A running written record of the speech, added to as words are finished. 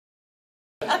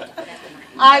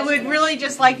I would really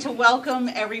just like to welcome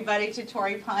everybody to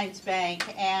Torrey Pines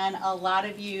Bank. And a lot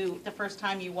of you, the first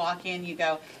time you walk in, you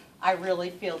go, I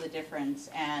really feel the difference.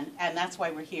 And that's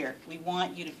why we're here. We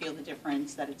want you to feel the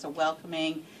difference, that it's a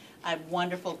welcoming, a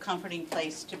wonderful, comforting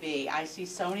place to be. I see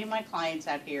so many of my clients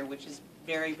out here, which is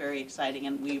very, very exciting,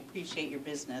 and we appreciate your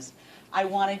business. I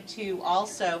wanted to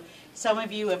also, some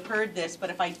of you have heard this,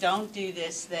 but if I don't do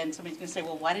this, then somebody's going to say,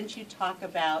 well, why didn't you talk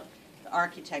about the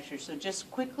architecture? So just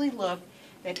quickly look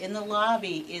that in the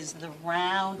lobby is the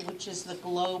round, which is the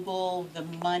global, the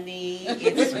money,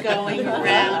 it's going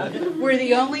around. We're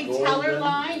the only teller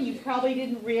line, you probably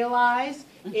didn't realize.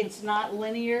 It's not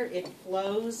linear, it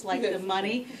flows like the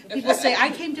money. People say,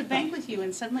 I came to bank with you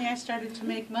and suddenly I started to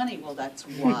make money. Well, that's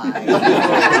why.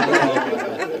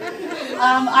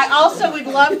 I also would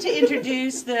love to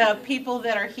introduce the people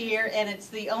that are here, and it's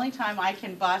the only time I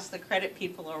can boss the credit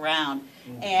people around.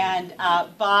 And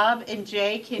Bob and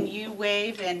Jay, can you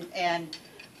wave? And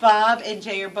Bob and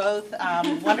Jay are both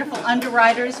wonderful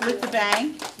underwriters with the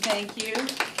bank. Thank you.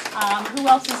 Who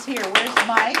else is here? Where's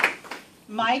Mike?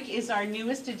 Mike is our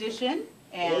newest addition,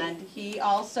 and he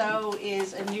also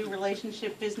is a new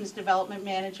relationship business development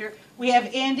manager. We have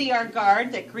Andy, our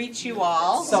guard, that greets you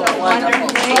all so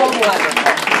wonderfully. So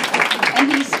wonderful.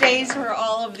 And he stays for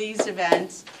all of these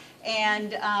events.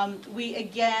 And we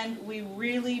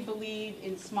really believe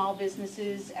in small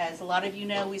businesses. As a lot of you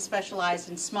know, we specialize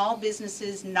in small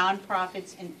businesses,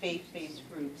 nonprofits, and faith-based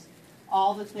groups.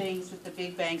 All the things that the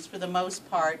big banks, for the most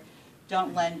part,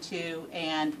 don't lend to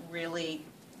and really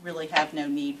have no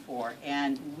need for.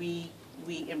 And we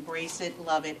embrace it,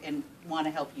 love it, and want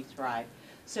to help you thrive.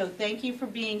 So thank you for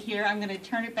being here. I'm going to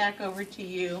turn it back over to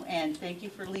you, and thank you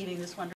for leading this wonderful